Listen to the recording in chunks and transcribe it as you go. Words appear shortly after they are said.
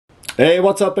Hey,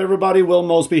 what's up everybody? Will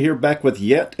Mosby here, back with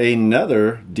yet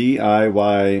another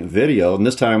DIY video. And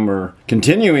this time we're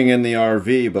continuing in the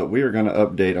RV, but we are going to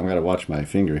update, I'm going to watch my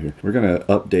finger here. We're going to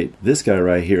update this guy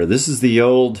right here. This is the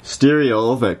old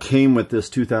stereo that came with this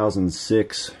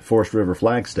 2006 Forest River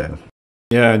Flagstaff.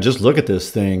 Yeah, and just look at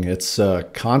this thing. It's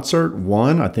Concert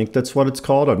One, I think that's what it's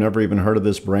called. I've never even heard of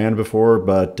this brand before,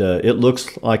 but it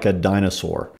looks like a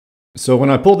dinosaur. So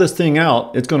when I pull this thing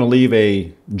out, it's going to leave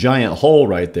a giant hole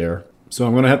right there. So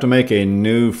I'm going to have to make a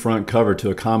new front cover to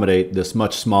accommodate this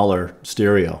much smaller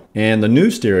stereo. And the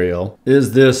new stereo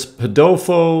is this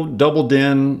Podofo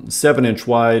double-din 7-inch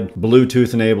wide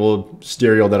Bluetooth enabled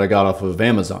stereo that I got off of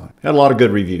Amazon. Had a lot of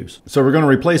good reviews. So we're going to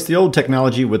replace the old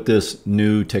technology with this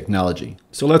new technology.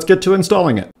 So let's get to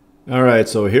installing it. All right,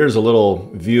 so here's a little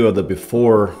view of the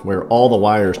before where all the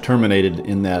wires terminated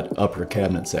in that upper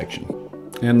cabinet section.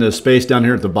 And the space down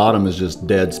here at the bottom is just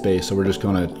dead space, so we're just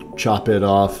going to chop it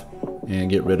off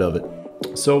and get rid of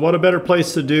it. So what a better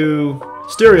place to do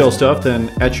stereo stuff than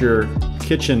at your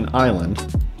kitchen island.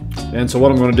 And so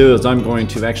what I'm going to do is I'm going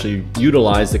to actually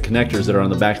utilize the connectors that are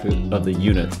on the back of the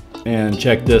unit. And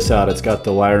check this out, it's got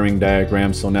the wiring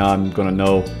diagram, so now I'm going to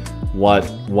know what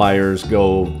wires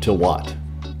go to what.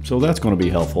 So that's going to be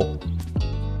helpful.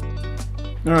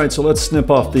 Alright, so let's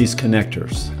snip off these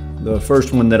connectors. The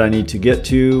first one that I need to get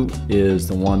to is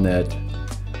the one that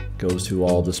goes to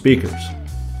all the speakers.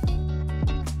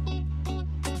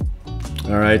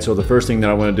 Alright, so the first thing that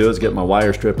I want to do is get my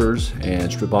wire strippers and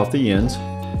strip off the ends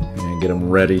and get them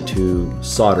ready to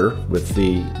solder with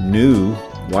the new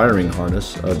wiring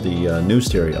harness of the new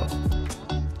stereo.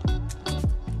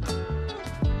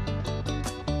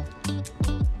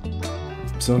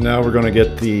 So now we're going to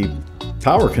get the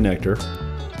power connector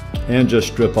and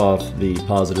just strip off the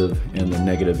positive and the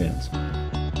negative ends.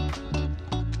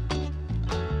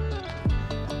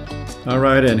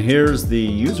 Alright, and here's the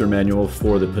user manual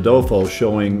for the Podofo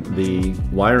showing the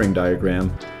wiring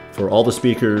diagram for all the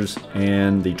speakers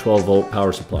and the 12-volt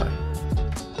power supply.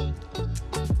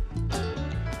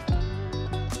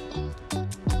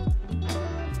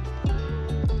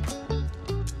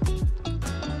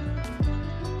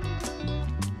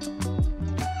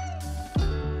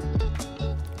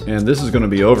 And this is going to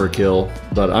be overkill,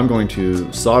 but I'm going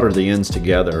to solder the ends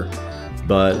together.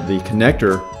 But the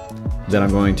connector that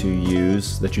I'm going to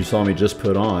use, that you saw me just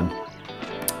put on,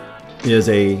 is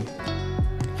a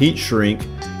heat shrink,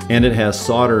 and it has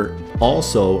solder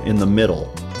also in the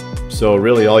middle. So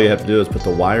really all you have to do is put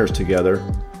the wires together,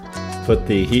 put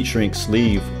the heat shrink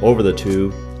sleeve over the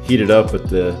two, heat it up with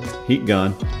the heat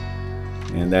gun,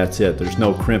 and that's it. There's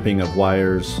no crimping of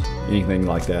wires, anything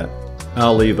like that.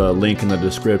 I'll leave a link in the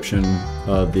description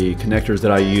of the connectors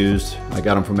that I used. I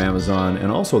got them from Amazon,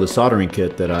 and also the soldering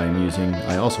kit that I'm using.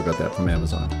 I also got that from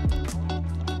Amazon.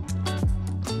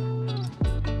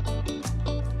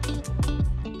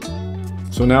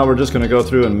 So now we're just going to go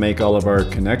through and make all of our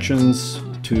connections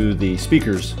to the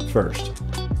speakers first.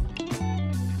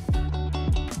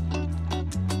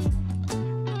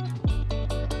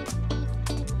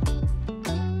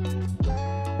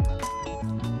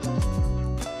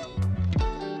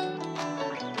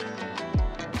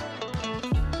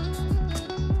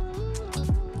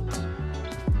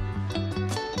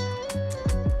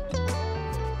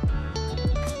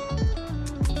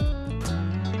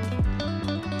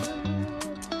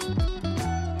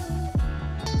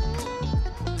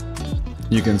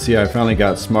 You can see I finally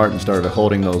got smart and started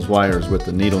holding those wires with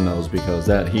the needle nose because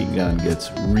that heat gun gets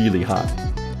really hot.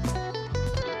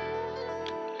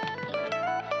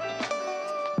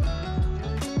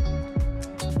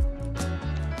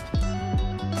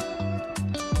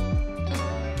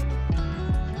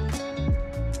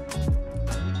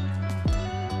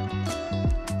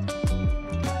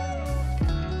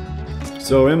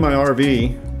 So in my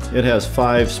RV, it has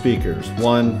 5 speakers.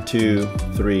 1, 2,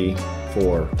 3,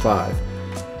 4, 5.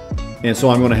 And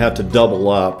so I'm going to have to double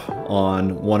up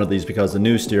on one of these because the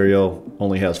new stereo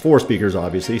only has 4 speakers,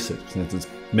 obviously, since it's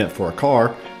meant for a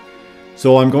car.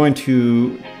 So I'm going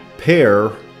to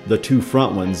pair the 2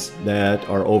 front ones that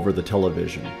are over the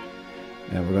television.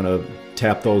 And we're going to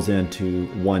tap those into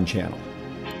one channel.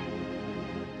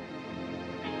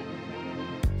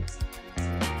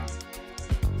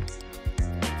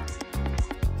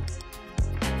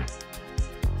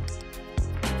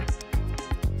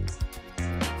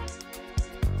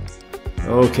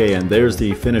 Okay, and there's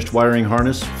the finished wiring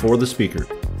harness for the speaker.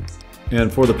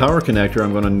 And for the power connector,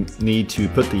 I'm going to need to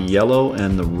put the yellow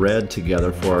and the red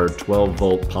together for our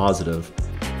 12-volt positive,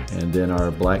 and then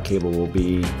our black cable will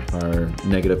be our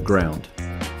negative ground.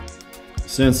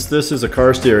 Since this is a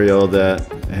car stereo that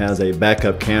has a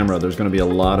backup camera, there's going to be a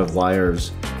lot of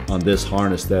wires on this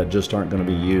harness that just aren't going to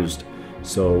be used.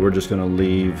 So we're just going to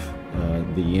leave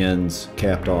the ends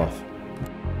capped off.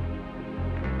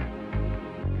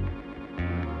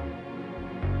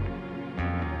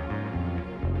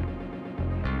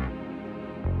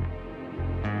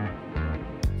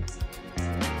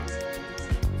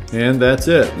 And that's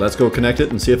it. Let's go connect it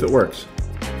and see if it works.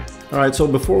 Alright, so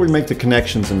before we make the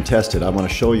connections and test it, I want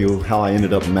to show you how I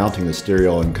ended up mounting the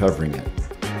stereo and covering it.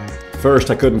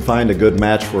 First, I couldn't find a good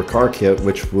match for a car kit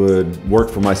which would work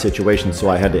for my situation, so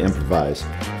I had to improvise.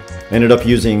 I ended up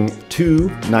using two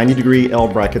 90-degree L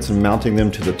brackets and mounting them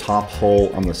to the top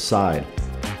hole on the side.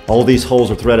 All of these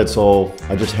holes are threaded, so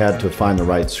I just had to find the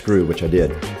right screw, which I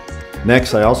did.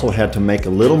 Next, I also had to make a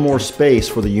little more space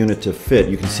for the unit to fit.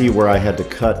 You can see where I had to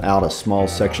cut out a small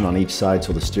section on each side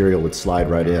so the stereo would slide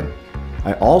right in.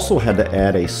 I also had to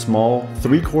add a small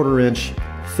 3/4 inch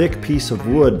thick piece of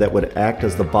wood that would act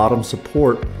as the bottom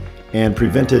support and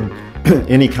prevented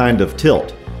any kind of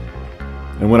tilt.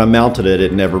 And when I mounted it,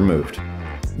 it never moved.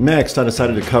 Next, I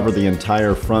decided to cover the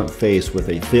entire front face with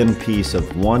a thin piece of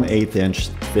 1/8 inch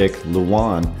thick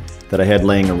Luan that I had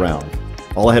laying around.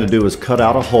 All I had to do was cut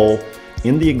out a hole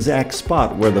in the exact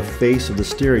spot where the face of the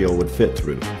stereo would fit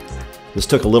through. This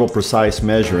took a little precise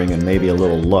measuring and maybe a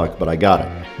little luck, but I got it.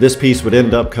 This piece would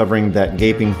end up covering that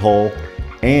gaping hole,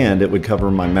 and it would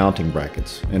cover my mounting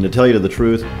brackets. And to tell you the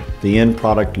truth, the end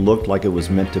product looked like it was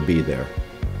meant to be there.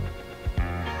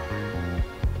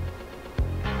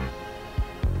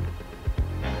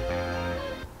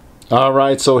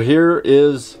 Alright, so here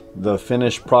is the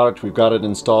finished product. We've got it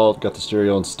installed, got the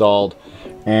stereo installed,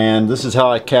 and this is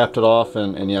how I capped it off.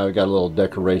 And yeah, we got a little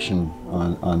decoration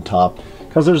on top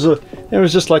because there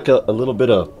was just like a little bit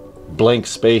of blank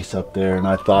space up there, and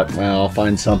I thought, well, I'll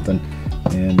find something.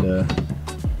 And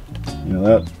you know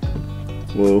that,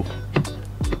 whoa,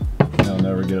 I'll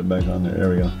never get it back on there. There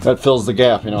we go. That fills the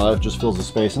gap, you know, that just fills the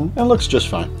space, and it looks just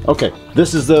fine. Okay,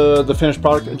 this is the finished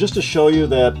product, just to show you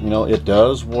that, you know, it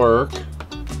does work.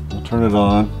 I'll turn it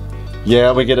on.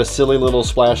 Yeah, we get a silly little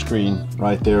splash screen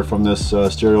right there from this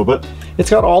stereo, but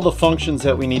it's got all the functions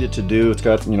that we need it to do. It's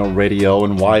got, you know, radio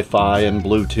and Wi-Fi and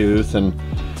Bluetooth, and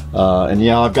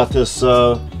yeah, I've got this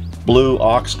blue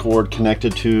aux cord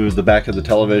connected to the back of the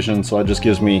television, so it just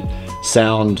gives me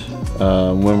sound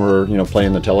when we're, you know,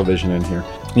 playing the television in here.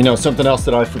 You know, something else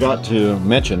that I forgot to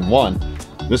mention,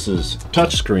 this is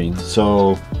touchscreen,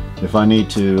 so if I need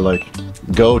to like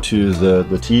go to the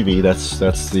TV,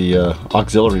 that's the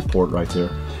auxiliary port right there.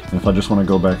 And if I just want to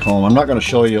go back home, I'm not going to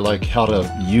show you like how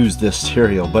to use this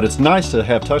stereo, but it's nice to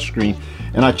have touchscreen.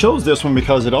 And I chose this one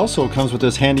because it also comes with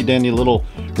this handy dandy little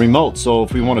remote. So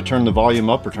if we want to turn the volume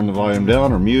up or turn the volume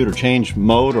down or mute or change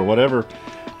mode or whatever,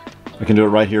 I can do it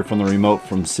right here from the remote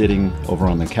from sitting over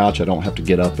on the couch. I don't have to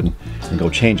get up and go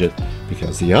change it,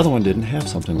 because the other one didn't have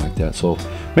something like that. So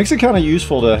makes it kind of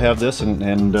useful to have this,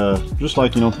 and just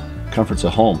like, you know, comforts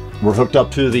at home. We're hooked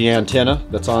up to the antenna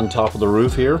that's on top of the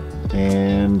roof here,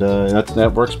 and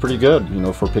that works pretty good, you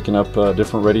know, for picking up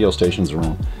different radio stations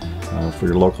around for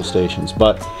your local stations.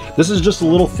 But this is just a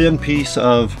little thin piece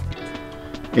of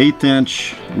 1/8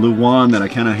 inch Luan that I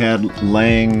kind of had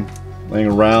laying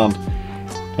around,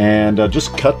 and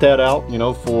just cut that out, you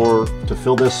know, to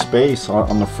fill this space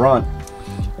on the front,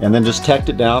 and then just tacked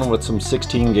it down with some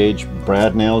 16 gauge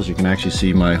brad nails. You can actually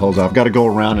see my holes. I've got to go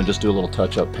around and just do a little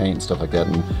touch-up paint and stuff like that,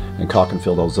 and caulk and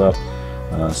fill those up,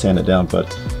 sand it down,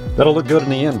 but that'll look good in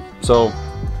the end. So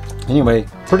anyway,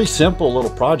 pretty simple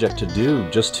little project to do,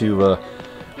 just to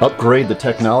upgrade the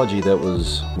technology that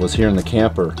was here in the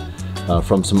camper,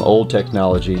 from some old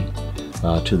technology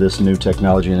to this new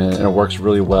technology, and it works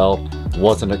really well.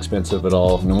 Wasn't expensive at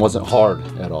all, and it wasn't hard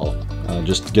at all.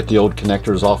 Just get the old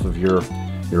connectors off of your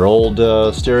old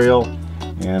stereo,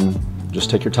 and just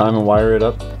take your time and wire it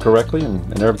up correctly,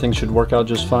 and everything should work out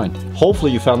just fine. Hopefully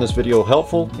you found this video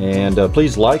helpful, and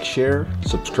please like, share,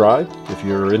 subscribe if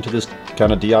you're into this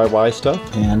kind of DIY stuff,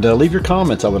 and leave your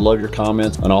comments. I would love your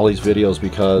comments on all these videos,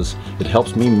 because it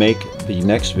helps me make the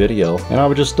next video, and I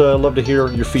would just love to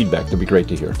hear your feedback. That'd be great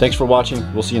to hear. Thanks for watching.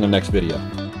 We'll see you in the next video.